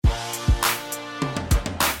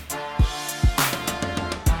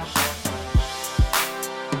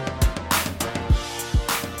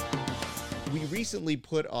recently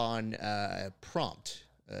put on a prompt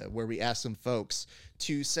where we asked some folks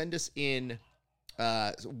to send us in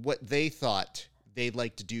what they thought they'd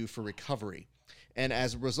like to do for recovery. And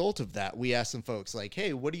as a result of that, we asked some folks like,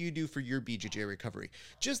 hey, what do you do for your BJJ recovery?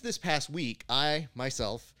 Just this past week, I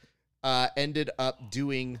myself ended up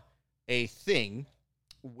doing a thing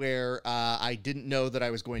where I didn't know that I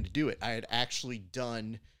was going to do it. I had actually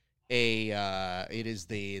done it is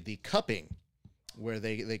the cupping where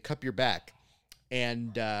they cup your back.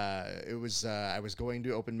 And it was I was going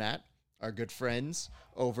to open mat. Our good friends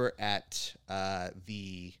over at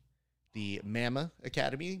the Mama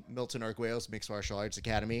Academy, Milton Arguello's Mixed Martial Arts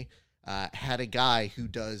Academy, had a guy who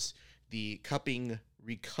does the cupping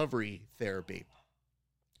recovery therapy.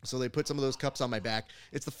 So they put some of those cups on my back.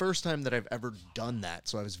 It's the first time that I've ever done that.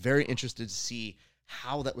 So I was very interested to see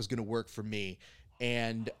how that was going to work for me.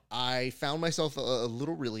 And I found myself a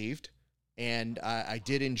little relieved, and I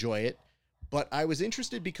did enjoy it. But I was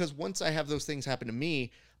interested because once I have those things happen to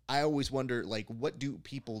me, I always wonder, like, what do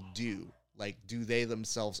people do? Like, do they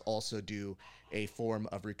themselves also do a form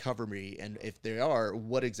of recovery? And if they are,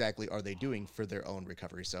 what exactly are they doing for their own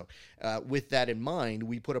recovery? So with that in mind,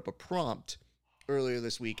 we put up a prompt earlier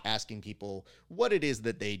this week asking people what it is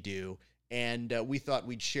that they do. And we thought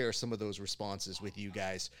we'd share some of those responses with you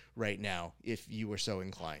guys right now, if you were so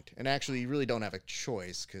inclined. And actually, you really don't have a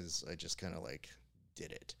choice because I just kind of like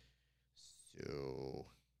did it. So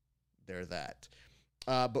there that.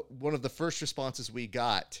 But one of the first responses we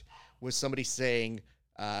got was somebody saying,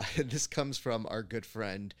 this comes from our good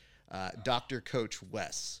friend, Dr. Coach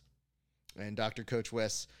Wes. And Dr. Coach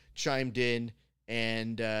Wes chimed in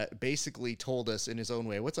and basically told us in his own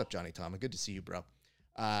way, what's up, Johnny Tama? Good to see you, bro.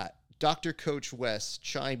 Dr. Coach Wes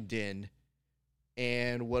chimed in,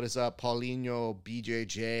 and what is up, Paulinho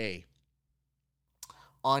BJJ?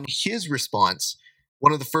 On his response,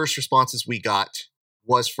 one of the first responses we got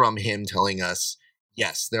was from him telling us,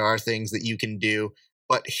 yes, there are things that you can do,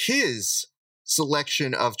 but his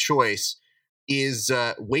selection of choice is,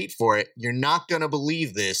 wait for it, you're not going to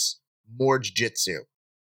believe this, more jiu-jitsu.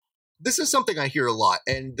 This is something I hear a lot,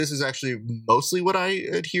 and this is actually mostly what I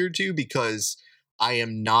adhere to because I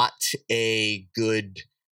am not a good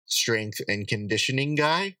strength and conditioning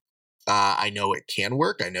guy. I know it can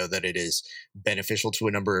work. I know that it is beneficial to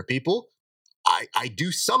a number of people. I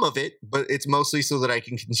do some of it, but it's mostly so that I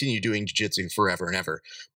can continue doing jiu-jitsu forever and ever.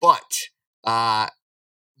 But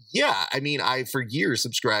yeah, I mean, I for years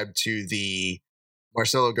subscribed to the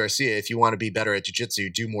Marcelo Garcia, if you want to be better at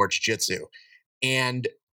jiu-jitsu, do more jiu-jitsu. And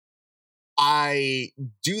I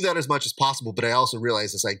do that as much as possible, but I also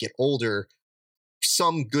realize as I get older,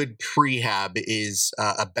 some good prehab is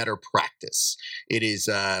a better practice. It is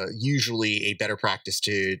usually a better practice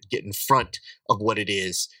to get in front of what it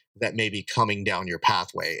is that may be coming down your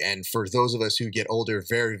pathway. And for those of us who get older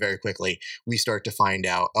very, very quickly, we start to find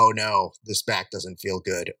out, oh no, this back doesn't feel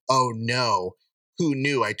good. Oh no, who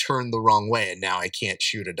knew I turned the wrong way and now I can't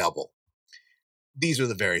shoot a double. These are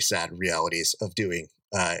the very sad realities of doing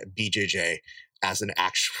BJJ as an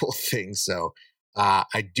actual thing. So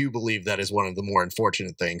I do believe that is one of the more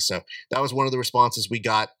unfortunate things. So that was one of the responses we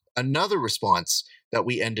got. Another response that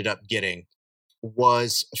we ended up getting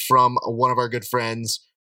was from one of our good friends.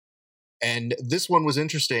 And this one was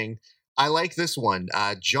interesting. I like this one.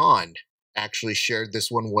 John actually shared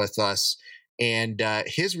this one with us. And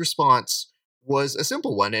his response was a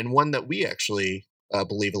simple one and one that we actually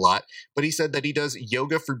believe a lot. But he said that he does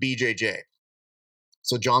yoga for BJJ.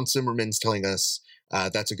 So John Zimmerman's telling us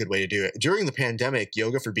that's a good way to do it. During the pandemic,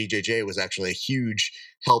 yoga for BJJ was actually a huge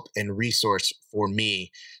help and resource for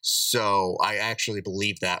me. So I actually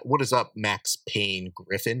believe that. What is up, Max Payne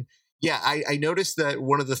Griffin? Yeah, I noticed that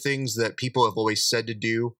one of the things that people have always said to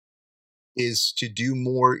do is to do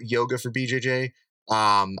more yoga for BJJ.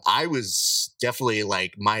 I was definitely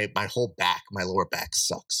like my whole back, my lower back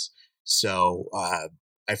sucks. So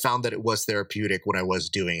I found that it was therapeutic when I was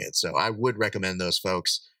doing it. So I would recommend those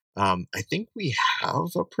folks. I think we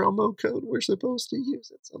have a promo code we're supposed to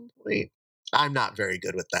use at some point. I'm not very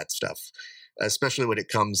good with that stuff, especially when it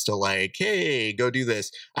comes to like, hey, go do this.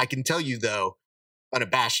 I can tell you though,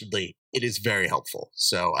 unabashedly, it is very helpful.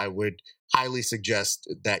 So I would highly suggest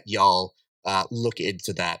that y'all look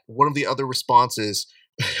into that. One of the other responses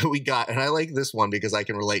we got, and I like this one because I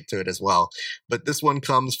can relate to it as well, but this one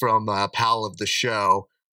comes from a pal of the show,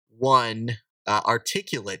 one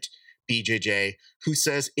articulate BJJ, who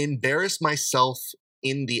says, embarrass myself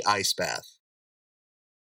in the ice bath.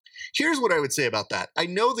 Here's what I would say about that. I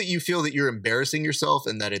know that you feel that you're embarrassing yourself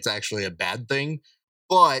and that it's actually a bad thing,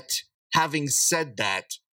 but having said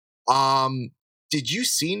that, did you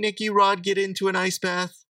see Nicky Rod get into an ice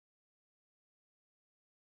bath?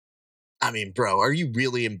 I mean, bro, are you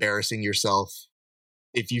really embarrassing yourself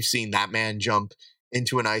if you've seen that man jump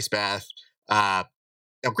into an ice bath? Uh,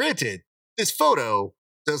 Now, granted, this photo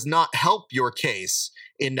does not help your case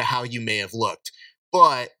into how you may have looked.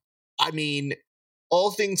 But, I mean,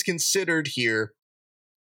 all things considered here,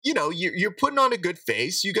 you're putting on a good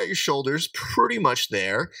face. You got your shoulders pretty much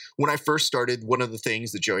there. When I first started, one of the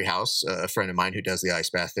things that Joey House, a friend of mine who does the ice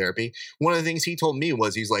bath therapy, one of the things he told me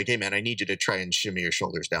was he's like, hey, man, I need you to try and shimmy your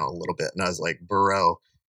shoulders down a little bit. And I was like, bro,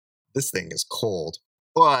 this thing is cold.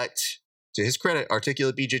 But to his credit,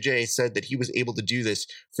 Articulate BJJ said that he was able to do this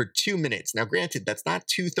for 2 minutes. Now, granted, that's not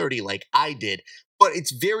 2:30 like I did, but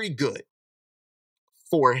it's very good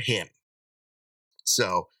for him.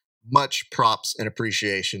 So much props and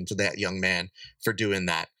appreciation to that young man for doing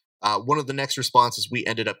that. One of the next responses we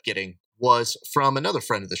ended up getting was from another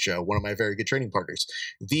friend of the show, one of my very good training partners,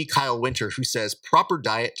 the Kyle Winter, who says proper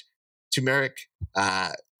diet, turmeric,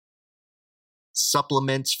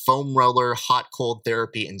 supplements, foam roller, hot cold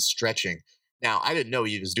therapy, and stretching. Now, I didn't know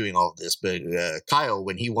he was doing all of this, but Kyle,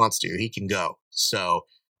 when he wants to, he can go. So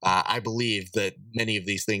I believe that many of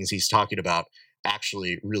these things he's talking about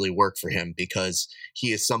actually really work for him, because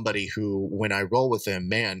he is somebody who, when I roll with him,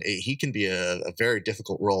 man, he can be a very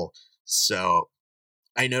difficult role. So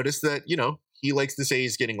I noticed that, he likes to say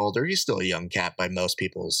he's getting older. He's still a young cat by most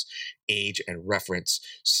people's age and reference.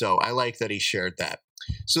 So I like that he shared that.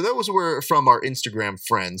 So that was from our Instagram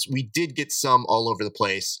friends. We did get some all over the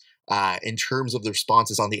place in terms of the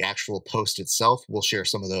responses on the actual post itself. We'll share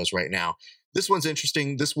some of those right now. This one's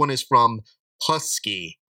interesting. This one is from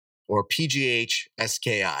Pusky, or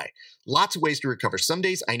PGHSKI. Lots of ways to recover. Some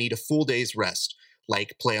days I need a full day's rest,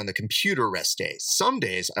 like play on the computer rest days. Some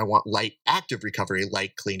days I want light active recovery,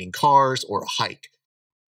 like cleaning cars or a hike.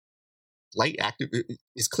 Light active?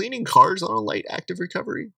 Is cleaning cars on a light active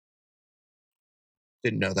recovery?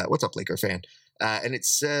 Didn't know that. What's up, Laker fan? And it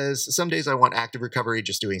says, some days I want active recovery,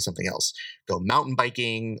 just doing something else. Go mountain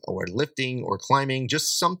biking or lifting or climbing,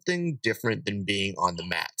 just something different than being on the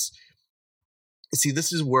mats. See,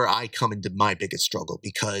 this is where I come into my biggest struggle,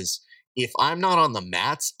 because if I'm not on the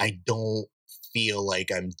mats, I don't feel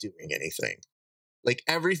like I'm doing anything. Like,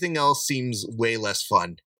 everything else seems way less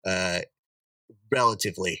fun,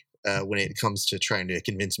 relatively, when it comes to trying to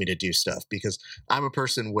convince me to do stuff, because I'm a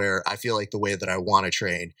person where I feel like the way that I want to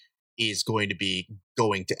train is going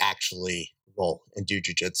to actually roll and do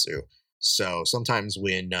jujitsu. So sometimes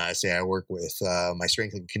when, say, I work with my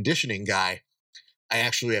strength and conditioning guy, I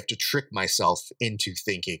actually have to trick myself into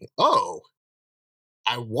thinking, oh,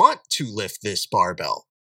 I want to lift this barbell.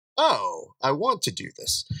 Oh, I want to do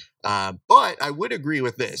this. But I would agree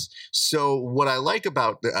with this. So what I like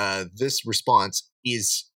about this response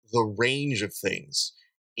is the range of things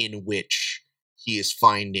in which he is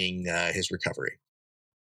finding his recovery.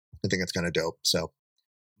 I think that's kind of dope. So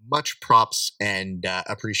much props and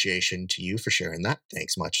appreciation to you for sharing that.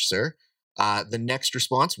 Thanks much, sir. The next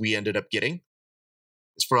response we ended up getting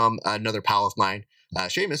is from another pal of mine,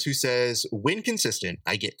 Seamus, who says, when consistent,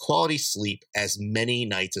 I get quality sleep as many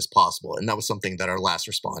nights as possible. And that was something that our last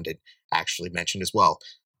respondent actually mentioned as well.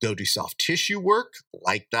 Go do soft tissue work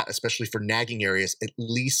like that, especially for nagging areas, at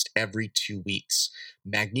least every 2 weeks.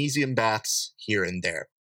 Magnesium baths here and there.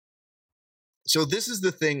 So this is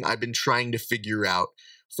the thing I've been trying to figure out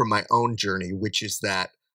from my own journey, which is that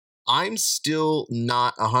I'm still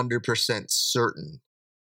not 100% certain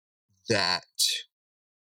that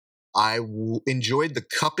I enjoyed the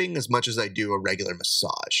cupping as much as I do a regular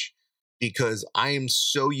massage, because I am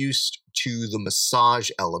so used to the massage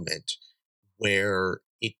element where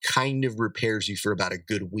it kind of repairs you for about a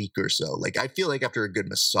good week or so. Like, I feel like after a good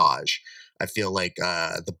massage, I feel like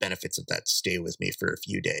the benefits of that stay with me for a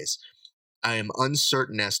few days. I am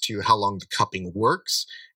uncertain as to how long the cupping works,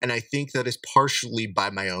 and I think that is partially by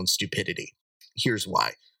my own stupidity. Here's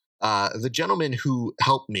why. The gentleman who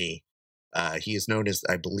helped me, he is known as,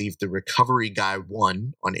 I believe, the Recovery Guy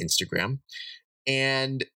 1 on Instagram.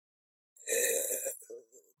 And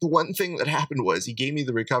the one thing that happened was he gave me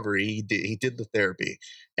the recovery, he did the therapy,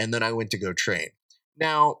 and then I went to go train.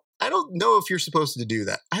 Now, I don't know if you're supposed to do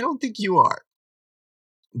that. I don't think you are.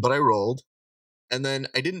 But I rolled, and then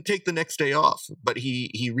I didn't take the next day off. But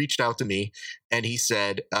he reached out to me, and he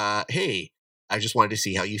said, hey, I just wanted to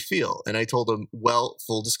see how you feel. And I told him, well,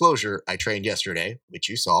 full disclosure, I trained yesterday, which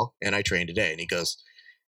you saw, and I trained today. And he goes,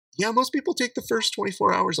 yeah, most people take the first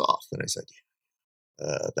 24 hours off. And I said,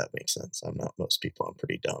 yeah, that makes sense. I'm not most people. I'm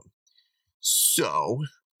pretty dumb. So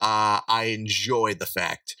I enjoy the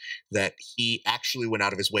fact that he actually went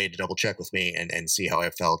out of his way to double check with me and see how I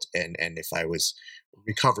felt and if I was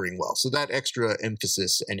recovering well. So that extra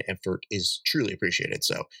emphasis and effort is truly appreciated.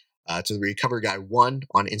 So to the Recovery Guy 1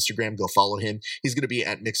 on Instagram. Go follow him. He's going to be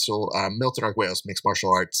at Milton Arc Wales Mixed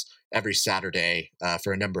Martial Arts every Saturday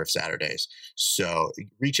for a number of Saturdays. So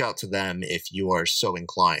reach out to them if you are so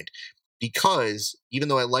inclined. Because even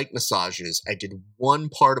though I like massages, I did one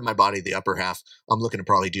part of my body, the upper half. I'm looking to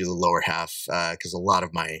probably do the lower half because a lot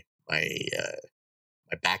of my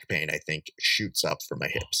back pain, I think, shoots up from my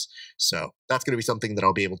hips. So that's going to be something that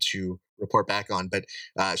I'll be able to report back on. But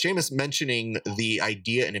Seamus mentioning the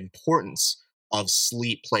idea and importance of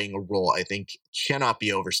sleep playing a role, I think, cannot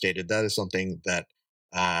be overstated. That is something that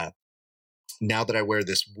now that I wear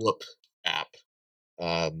this Whoop app,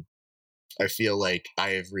 I feel like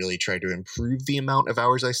I have really tried to improve the amount of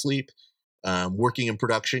hours I sleep. Working in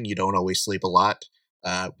production, you don't always sleep a lot.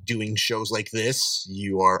 Doing shows like this,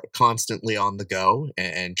 you are constantly on the go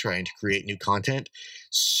and trying to create new content.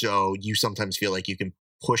 So you sometimes feel like you can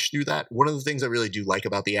push through that. One of the things I really do like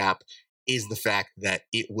about the app is the fact that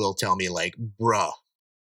it will tell me like, bruh,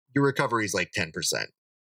 your recovery is like 10%.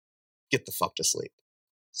 Get the fuck to sleep.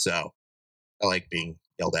 So I like being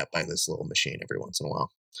yelled at by this little machine every once in a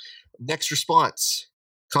while. Next response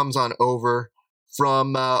comes on over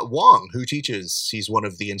from Wong, who teaches. He's one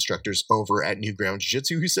of the instructors over at New Ground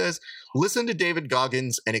Jiu-Jitsu, who says, listen to David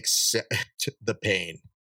Goggins and accept the pain.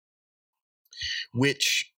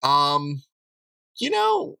 Which, Wong,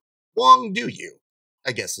 do you?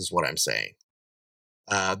 I guess is what I'm saying.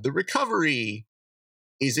 The recovery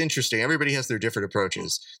is interesting. Everybody has their different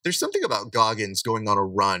approaches. There's something about Goggins going on a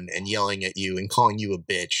run and yelling at you and calling you a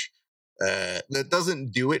bitch that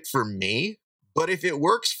doesn't do it for me. But if it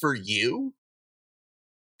works for you,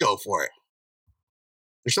 go for it.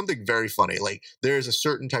 There's something very funny. Like, there's a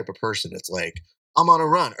certain type of person that's like, I'm on a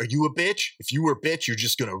run. Are you a bitch? If you were a bitch, you're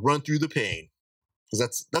just going to run through the pain.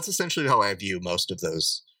 Because that's essentially how I view most of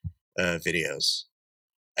those videos.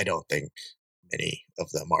 I don't think many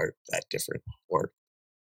of them are that different or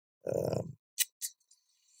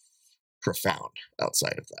profound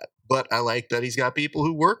outside of that. But I like that he's got people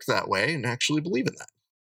who work that way and actually believe in that.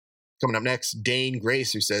 Coming up next, Dane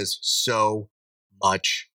Grace, who says, so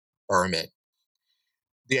much bourbon.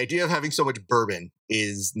 The idea of having so much bourbon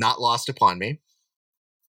is not lost upon me.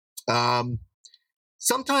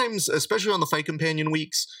 Sometimes, especially on the Fight Companion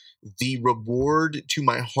weeks, the reward to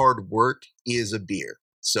my hard work is a beer.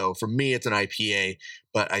 So for me, it's an IPA,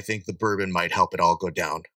 but I think the bourbon might help it all go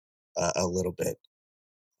down a little bit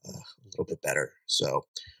better. So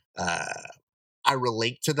I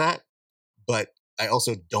relate to that, but I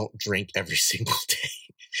also don't drink every single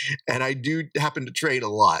day, and I do happen to train a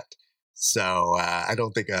lot. So I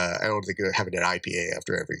don't think having an IPA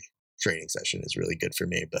after every training session is really good for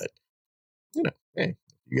me. But hey,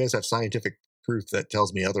 you guys have scientific proof that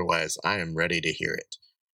tells me otherwise. I am ready to hear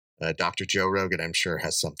it. Dr. Joe Rogan, I'm sure,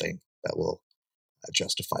 has something that will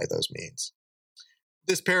justify those means.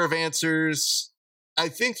 This pair of answers, I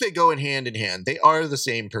think they go in hand. They are the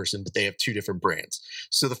same person, but they have two different brands.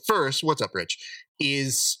 So the first, what's up, Rich,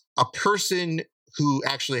 is a person who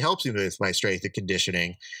actually helps me with my strength and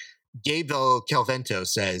conditioning. Gabriel Calvento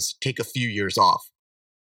says, take a few years off.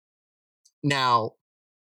 Now,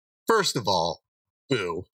 first of all,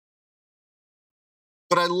 boo.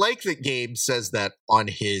 But I like that Gabe says that on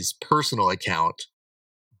his personal account,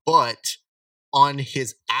 but on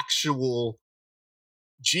his actual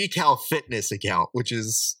GCal Fitness account, which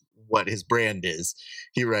is what his brand is,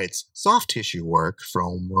 he writes, soft tissue work,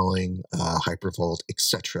 foam rolling, hypervolt,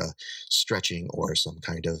 etc., stretching, or some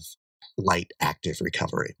kind of light active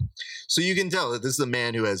recovery. So you can tell that this is a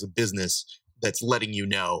man who has a business that's letting you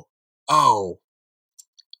know, oh,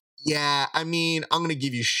 yeah, I mean, I'm going to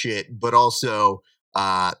give you shit, but also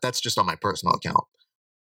that's just on my personal account.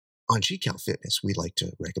 On GCal Fitness, we like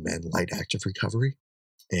to recommend light active recovery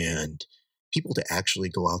and people to actually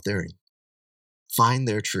go out there and find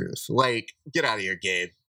their truth. Like, get out of here, Gabe.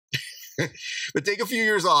 But take a few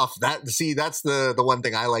years off. That's the one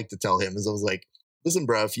thing I like to tell him is I was like, listen,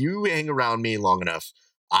 bro, if you hang around me long enough,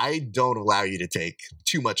 I don't allow you to take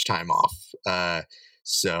too much time off.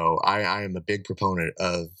 So I am a big proponent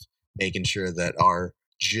of making sure that our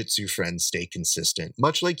jiu-jitsu friends stay consistent.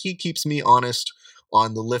 Much like he keeps me honest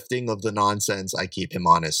on the lifting of the nonsense, I keep him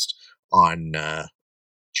honest on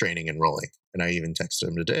training and rolling. And I even texted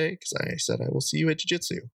him today because I said I will see you at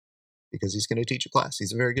jiu-jitsu because he's going to teach a class.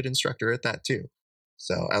 He's a very good instructor at that too.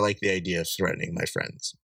 So I like the idea of threatening my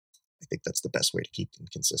friends. I think that's the best way to keep them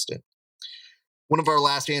consistent. One of our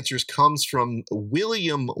last answers comes from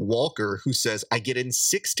William Walker, who says, I get in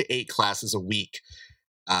 6 to 8 classes a week.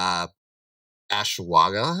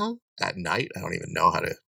 Ashwagandha at night. I don't even know how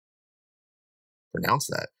to pronounce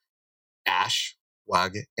that.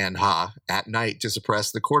 wag, and ha at night to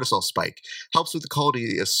suppress the cortisol spike. Helps with the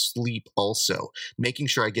quality of sleep also. Making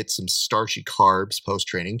sure I get some starchy carbs post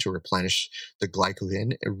training to replenish the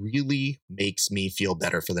glycogen. It really makes me feel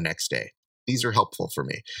better for the next day. These are helpful for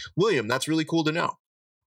me. William, that's really cool to know.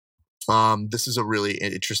 This is a really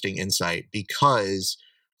interesting insight because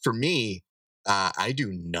for me, I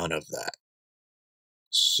do none of that.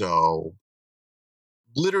 So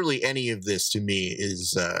literally any of this to me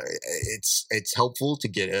is it's helpful to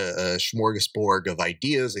get a smorgasbord of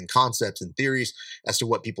ideas and concepts and theories as to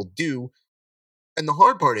what people do. And the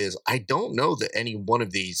hard part is I don't know that any one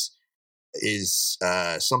of these is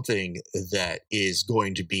something that is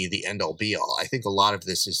going to be the end all be all. I think a lot of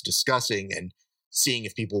this is discussing and seeing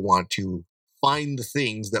if people want to find the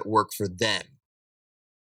things that work for them.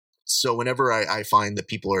 So whenever I find that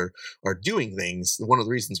people are doing things, one of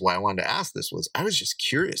the reasons why I wanted to ask this was I was just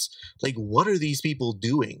curious, like, what are these people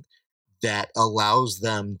doing that allows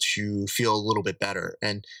them to feel a little bit better?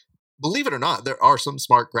 And believe it or not, there are some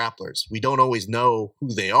smart grapplers. We don't always know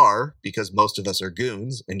who they are because most of us are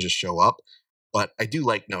goons and just show up, but I do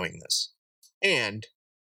like knowing this. And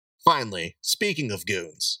finally, speaking of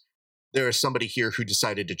goons, there is somebody here who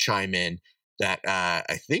decided to chime in that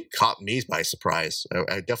I think caught me by surprise.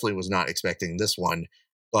 I definitely was not expecting this one,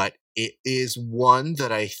 but it is one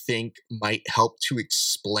that I think might help to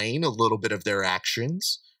explain a little bit of their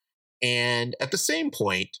actions. And at the same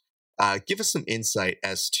point, give us some insight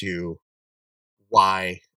as to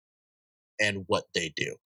why and what they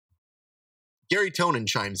do. Gary Tonin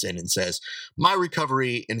chimes in and says, my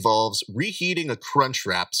recovery involves reheating a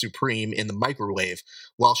Crunchwrap Supreme in the microwave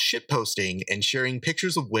while shitposting and sharing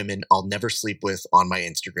pictures of women I'll never sleep with on my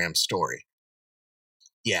Instagram story.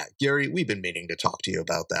 Yeah, Gary, we've been meaning to talk to you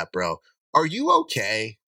about that, bro. Are you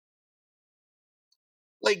okay?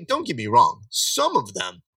 Like, don't get me wrong. Some of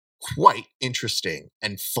them quite interesting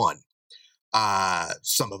and fun.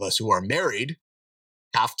 Some of us who are married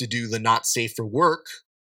have to do the not safe for work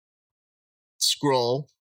scroll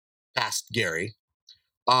past Gary.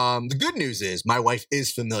 The good news is my wife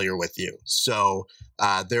is familiar with you. So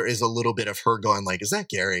there is a little bit of her going like, is that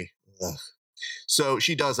Gary? Ugh. So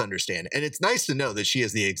she does understand. And it's nice to know that she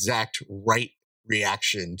has the exact right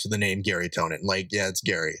reaction to the name Gary Tonin. Like, yeah, it's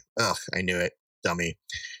Gary. Ugh, I knew it. Dummy.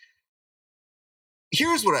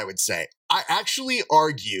 Here's what I would say. I actually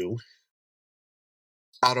argue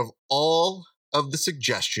out of all of the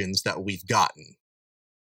suggestions that we've gotten,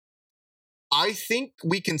 I think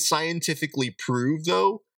we can scientifically prove,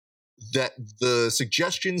 though, that the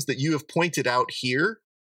suggestions that you have pointed out here,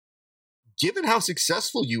 given how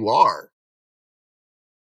successful you are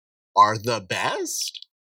the best.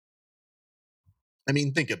 I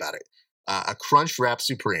mean, think about it. A Crunchwrap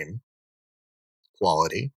Supreme,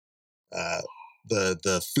 quality,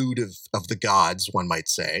 the food of the gods, one might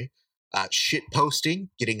say. Shit posting,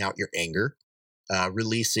 getting out your anger,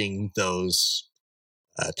 releasing those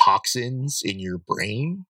toxins in your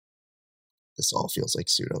brain. This all feels like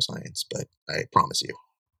pseudoscience, but I promise you,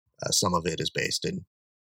 some of it is based in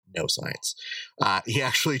no science. He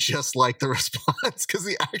actually just liked the response because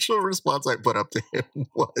the actual response I put up to him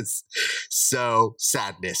was so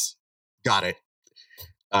sadness. Got it.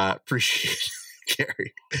 Appreciate it,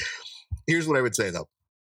 Gary. Here's what I would say, though.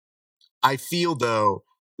 I feel, though,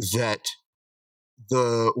 that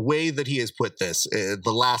the way that he has put this,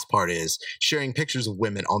 the last part is sharing pictures of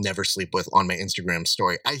women I'll never sleep with on my Instagram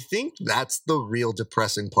story. I think that's the real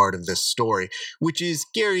depressing part of this story, which is,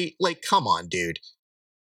 Gary, like, come on, dude.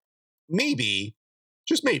 Maybe,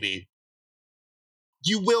 just maybe,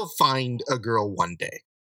 you will find a girl one day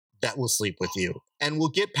that will sleep with you and will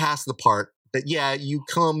get past the part that, yeah, you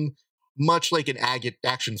come much like an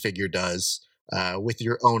action figure does with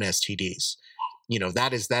your own STDs. You know,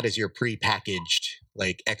 that is your pre-packaged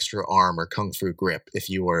like extra arm or kung fu grip if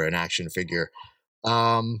you were an action figure.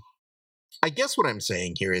 I guess what I'm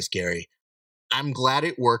saying here is, Gary, I'm glad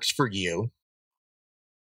it works for you.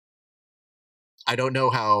 I don't know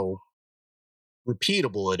how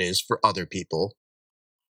repeatable it is for other people,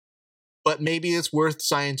 but maybe it's worth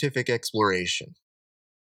scientific exploration.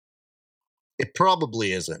 It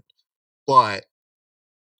probably isn't, but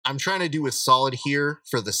I'm trying to do a solid here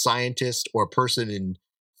for the scientist or person in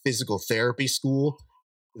physical therapy school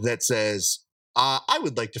that says, I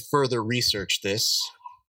would like to further research this.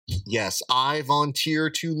 Yes, I volunteer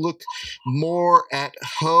to look more at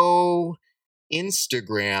Ho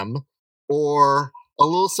Instagram, or a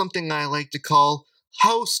little something I like to call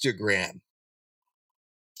Hostagram,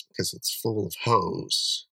 because it's full of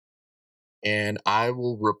hoes. And I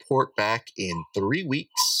will report back in 3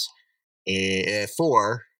 weeks. I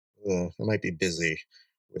might be busy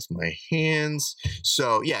with my hands.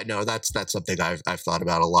 So yeah, no, that's something I've thought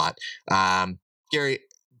about a lot. Gary,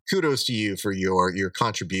 kudos to you for your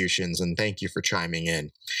contributions, and thank you for chiming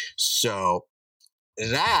in. So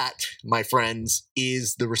that, my friends,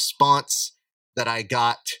 is the response that I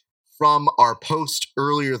got from our post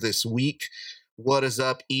earlier this week. What is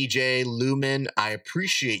up, EJ, Lumen? I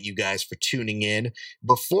appreciate you guys for tuning in.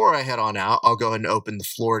 Before I head on out, I'll go ahead and open the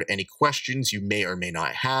floor to any questions you may or may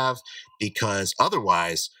not have, because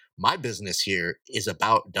otherwise, my business here is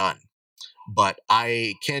about done. But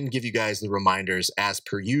I can give you guys the reminders as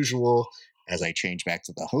per usual. As I change back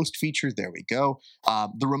to the host feature, there we go.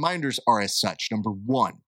 The reminders are as such. Number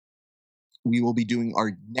one, we will be doing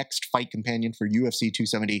our next fight companion for UFC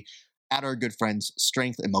 270 at our good friends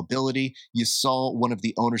Strength and Mobility. You saw one of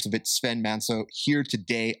the owners of it, Sven Manso, here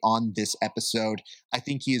today on this episode. I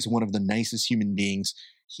think he is one of the nicest human beings.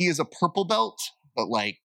 He is a purple belt, but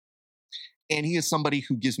and he is somebody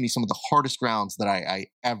who gives me some of the hardest rounds that I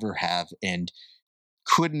ever have, and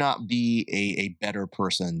could not be a better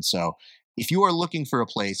person. So if you are looking for a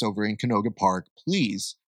place over in Canoga Park,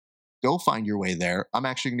 please go find your way there. I'm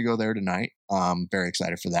actually going to go there tonight. Very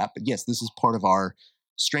excited for that. But yes, this is part of our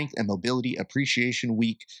Strength and Mobility Appreciation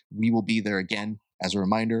Week. We will be there again, as a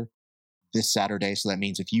reminder, this Saturday. So that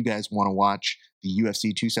means if you guys want to watch the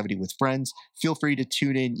UFC 270 with friends, feel free to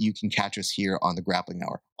tune in. You can catch us here on the Grappling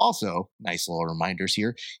Hour. Also, nice little reminders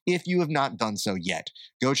here. If you have not done so yet,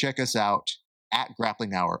 go check us out at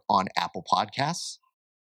Grappling Hour on Apple Podcasts,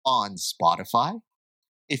 on Spotify.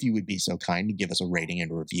 If you would be so kind to give us a rating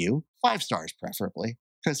and a review, 5 stars preferably,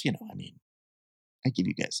 because, I give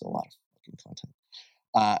you guys a lot of fucking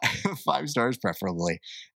content. 5 stars preferably.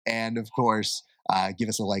 And of course, give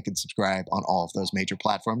us a like and subscribe on all of those major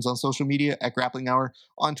platforms on social media at Grappling Hour,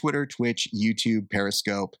 on Twitter, Twitch, YouTube,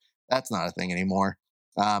 Periscope. That's not a thing anymore.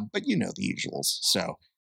 But you know the usuals. So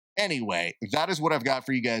anyway, that is what I've got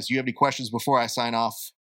for you guys. Do you have any questions before I sign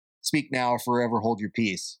off? Speak now or forever hold your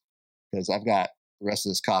peace, because I've got the rest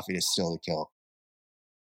of this coffee is still to kill.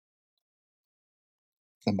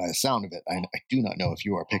 And by the sound of it, I do not know if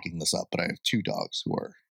you are picking this up, but I have 2 dogs who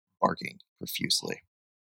are barking profusely.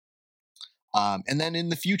 And then in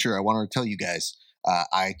the future, I want to tell you guys,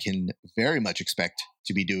 I can very much expect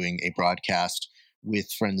to be doing a broadcast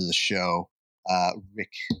with friend of the show,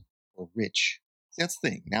 Rick or Rich. See, that's the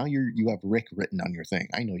thing. Now you have Rick written on your thing.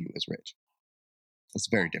 I know you as Rich. It's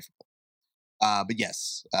very difficult. But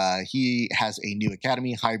yes, he has a new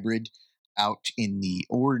academy, Hybrid, out in the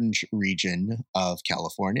Orange region of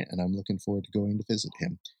California, and I'm looking forward to going to visit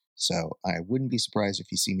him. So I wouldn't be surprised if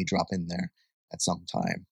you see me drop in there at some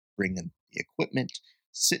time, bringing the equipment,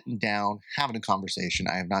 sitting down, having a conversation.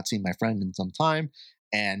 I have not seen my friend in some time,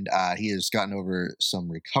 and he has gotten over some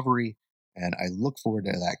recovery, and I look forward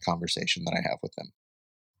to that conversation that I have with him.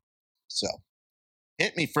 So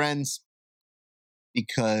hit me, friends,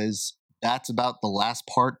 because that's about the last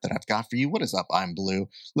part that I've got for you. What is up? I'm Blue.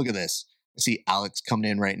 Look at this. I see Alex coming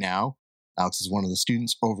in right now. Alex is one of the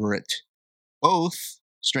students over at both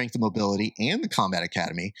Strength and Mobility and the Combat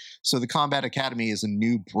Academy. So the Combat Academy is a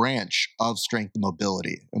new branch of Strength and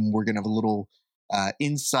Mobility, and we're going to have a little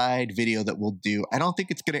inside video that we'll do. I don't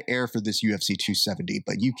think it's going to air for this UFC 270,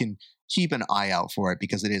 but you can keep an eye out for it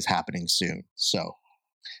because it is happening soon. So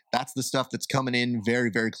that's the stuff that's coming in very,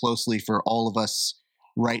 very closely for all of us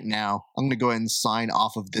right now. I'm going to go ahead and sign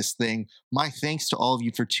off of this thing. My thanks to all of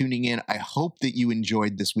you for tuning in. I hope that you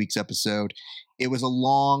enjoyed this week's episode. It was a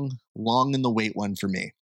long in the wait one for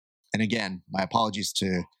me. And again, my apologies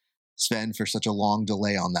to Sven for such a long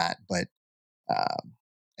delay on that. But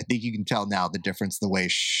I think you can tell now the difference, the way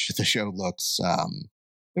the show looks.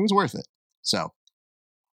 It was worth it. So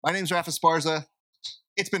my name's Rafa Esparza.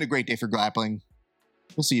 It's been a great day for grappling.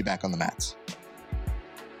 We'll see you back on the mats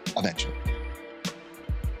eventually.